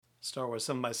Star Wars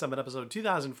 7 by 7 episode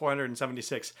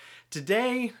 2476.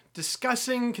 Today,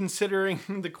 discussing, considering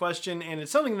the question, and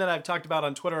it's something that I've talked about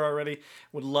on Twitter already.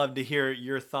 Would love to hear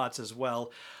your thoughts as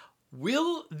well.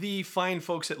 Will the fine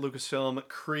folks at Lucasfilm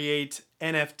create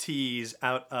NFTs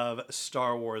out of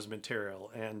Star Wars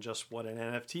material? And just what an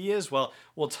NFT is? Well,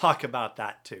 we'll talk about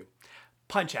that too.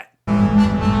 Punch it.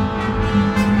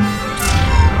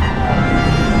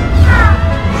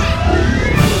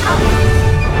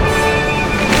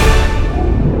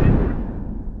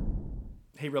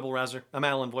 Hey Rebel Rouser, I'm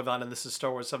Alan Voivod and this is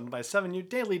Star Wars 7 by 7, your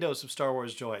daily dose of Star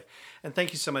Wars joy. And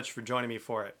thank you so much for joining me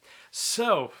for it.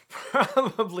 So,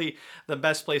 probably the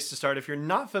best place to start, if you're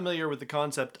not familiar with the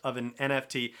concept of an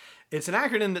NFT, it's an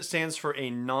acronym that stands for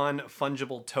a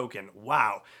non-fungible token.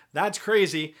 Wow, that's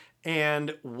crazy.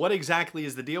 And what exactly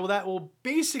is the deal with that? Well,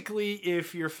 basically,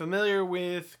 if you're familiar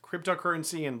with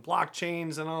cryptocurrency and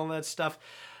blockchains and all that stuff,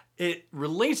 it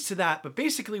relates to that, but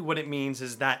basically what it means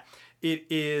is that it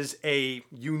is a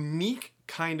unique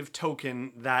kind of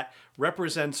token that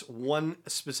represents one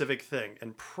specific thing.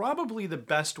 And probably the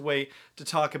best way to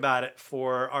talk about it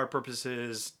for our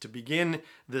purposes to begin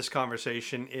this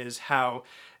conversation is how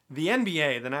the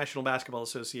NBA, the National Basketball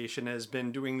Association, has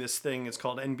been doing this thing. It's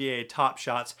called NBA Top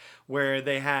Shots, where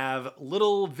they have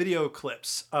little video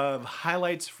clips of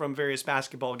highlights from various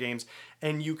basketball games,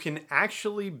 and you can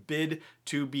actually bid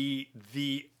to be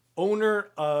the owner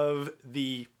of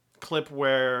the clip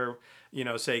where, you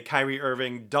know, say Kyrie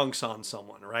Irving dunks on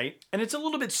someone, right? And it's a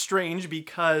little bit strange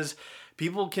because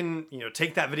people can,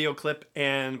 take that video clip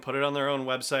and put it on their own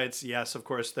websites. Yes, of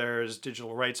course, there's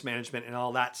digital rights management and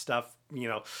all that stuff.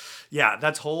 Yeah,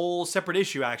 that's a whole separate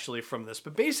issue actually from this.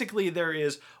 But basically, there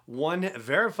is one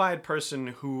verified person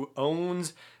who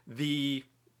owns the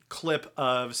clip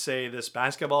of, say, this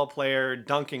basketball player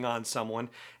dunking on someone,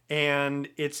 and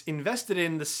it's invested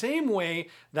in the same way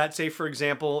that, say, for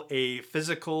example, a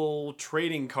physical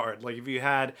trading card, like if you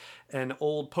had an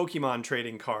old Pokemon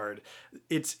trading card,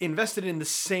 it's invested in the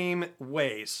same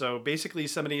way. So basically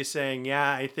somebody is saying,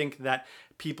 yeah, I think that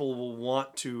people will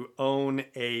want to own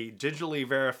a digitally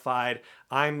verified,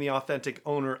 I'm the authentic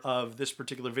owner of this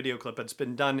particular video clip. It's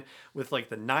been done with like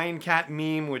the 9-cat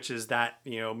meme, which is that,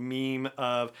 meme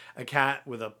of a cat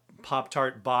with a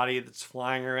Pop-Tart body that's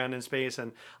flying around in space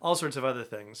and all sorts of other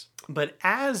things. But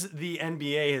as the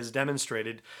NBA has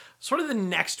demonstrated, sort of the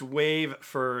next wave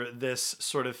for this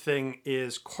sort of thing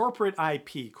is corporate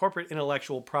IP, corporate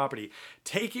intellectual property,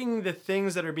 taking the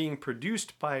things that are being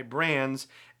produced by brands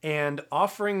and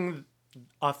offering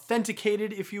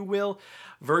authenticated, if you will,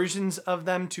 versions of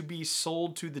them to be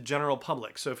sold to the general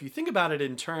public. So if you think about it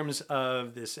in terms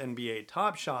of this NBA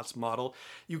Top Shots model,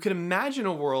 you can imagine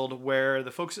a world where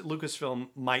the folks at Lucasfilm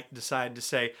might decide to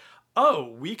say,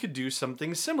 oh, we could do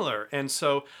something similar. And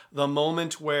so the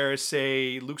moment where,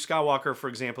 say, Luke Skywalker, for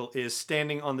example, is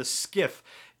standing on the skiff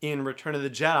in Return of the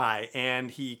Jedi, and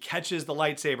he catches the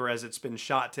lightsaber as it's been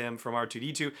shot to him from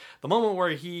R2-D2, the moment where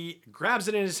he grabs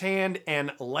it in his hand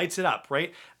and lights it up,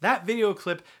 right? That video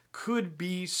clip could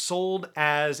be sold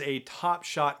as a Top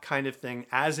Shot kind of thing,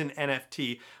 as an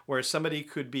NFT, where somebody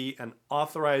could be an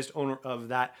authorized owner of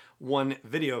that one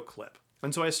video clip.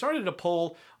 And so I started a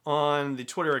poll on the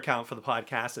Twitter account for the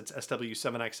podcast, it's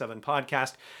SW7X7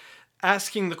 Podcast,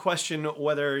 asking the question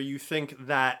whether you think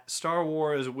that Star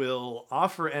Wars will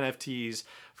offer NFTs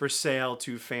for sale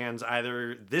to fans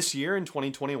either this year in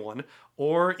 2021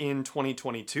 or in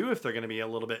 2022 if they're going to be a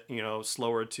little bit,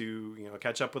 slower to,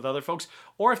 catch up with other folks,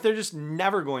 or if they're just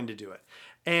never going to do it.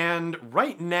 And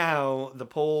right now, the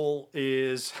poll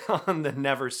is on the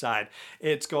never side.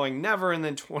 It's going never and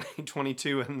then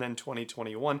 2022 and then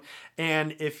 2021.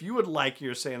 And if you would like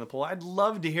your say in the poll, I'd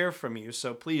love to hear from you.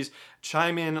 So please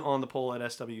chime in on the poll at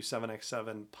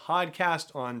SW7X7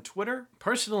 Podcast on Twitter.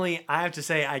 Personally, I have to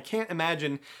say, I can't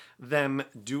imagine them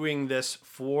doing this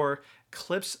for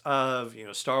clips of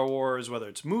Star Wars, whether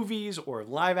it's movies or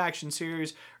live action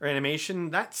series or animation.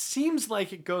 That seems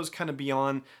like it goes kind of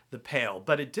beyond the pale.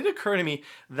 But it did occur to me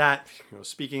that,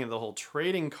 speaking of the whole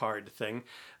trading card thing,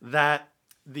 that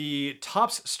the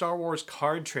Topps Star Wars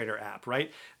Card Trader app,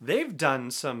 right? They've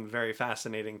done some very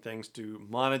fascinating things to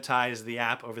monetize the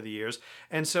app over the years.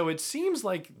 And so it seems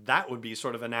like that would be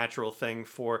sort of a natural thing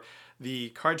for the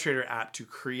Card Trader app to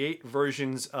create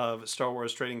versions of Star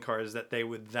Wars trading cards that they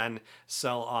would then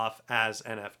sell off as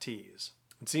NFTs.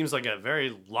 It seems like a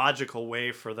very logical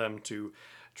way for them to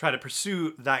try to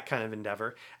pursue that kind of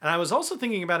endeavor. And I was also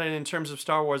thinking about it in terms of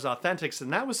Star Wars Authentics,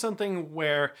 and that was something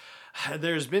where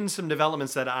there's been some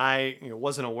developments that I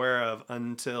wasn't aware of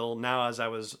until now as I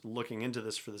was looking into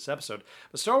this for this episode.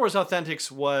 But Star Wars Authentics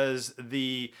was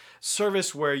the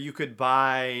service where you could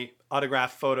buy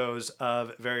autographed photos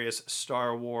of various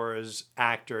Star Wars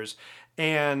actors,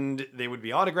 and they would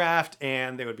be autographed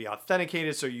and they would be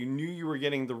authenticated, so you knew you were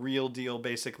getting the real deal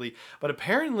basically. But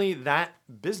apparently that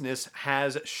business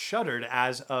has shuttered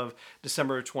as of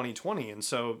December of 2020, and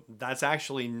so that's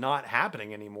actually not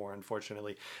happening anymore,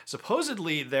 unfortunately.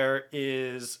 Supposedly there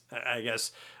is, I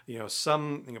guess,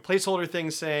 some placeholder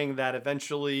things saying that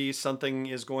eventually something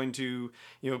is going to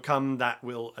come that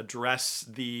will address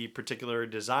the particular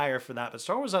desire for that. But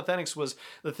Star Wars Authentics was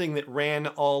the thing that ran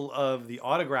all of the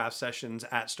autograph sessions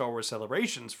at Star Wars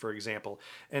Celebrations, for example.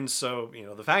 And so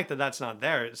the fact that that's not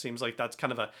there, it seems like that's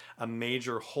kind of a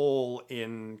major hole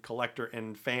in collector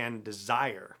and fan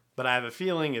desire. But I have a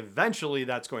feeling eventually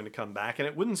that's going to come back, and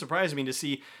it wouldn't surprise me to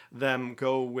see them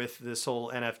go with this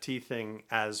whole NFT thing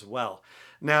as well.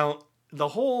 Now, the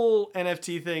whole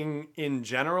NFT thing in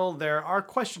general, there are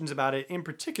questions about it, in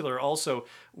particular also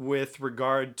with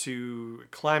regard to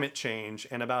climate change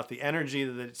and about the energy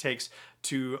that it takes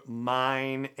to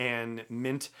mine and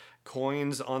mint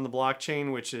coins on the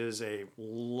blockchain, which is a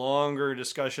longer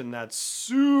discussion that's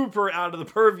super out of the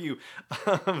purview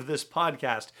of this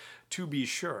podcast, to be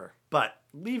sure. But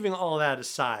leaving all that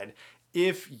aside,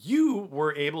 if you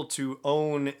were able to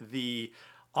own the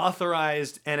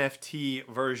authorized NFT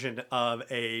version of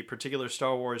a particular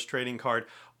Star Wars trading card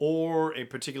or a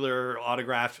particular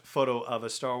autographed photo of a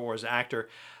Star Wars actor,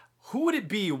 who would it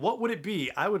be? What would it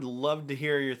be? I would love to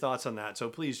hear your thoughts on that. So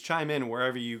please chime in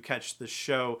wherever you catch the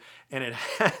show, and it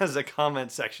has a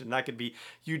comment section. That could be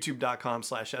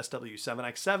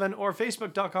youtube.com/SW7X7 or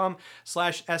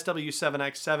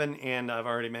Facebook.com/SW7X7. And I've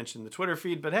already mentioned the Twitter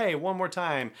feed, but hey, one more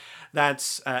time,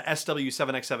 that's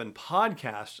SW7X7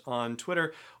 podcast on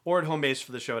Twitter or at home base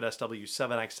for the show at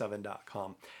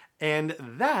SW7X7.com. And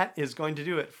that is going to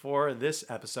do it for this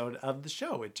episode of the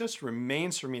show. It just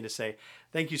remains for me to say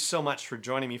thank you so much for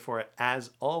joining me for it,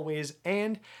 as always,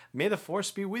 and may the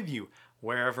Force be with you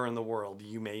wherever in the world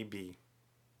you may be.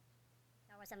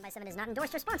 Star Wars 7x7 is not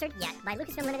endorsed or sponsored yet by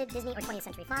Lucasfilm Limited, Disney, or 20th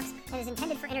Century Fox, and is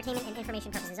intended for entertainment and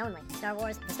information purposes only. Star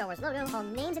Wars, the Star Wars logo, all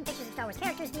names and pictures of Star Wars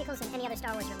characters, vehicles, and any other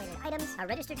Star Wars-related items are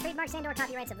registered trademarks and/or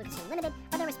copyrights of Lucasfilm Limited,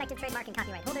 or their respective trademark and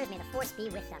copyright holders. May the Force be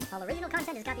with them. All original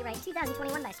content is copyright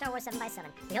 2021 by Star Wars 7x7.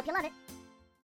 We hope you love it.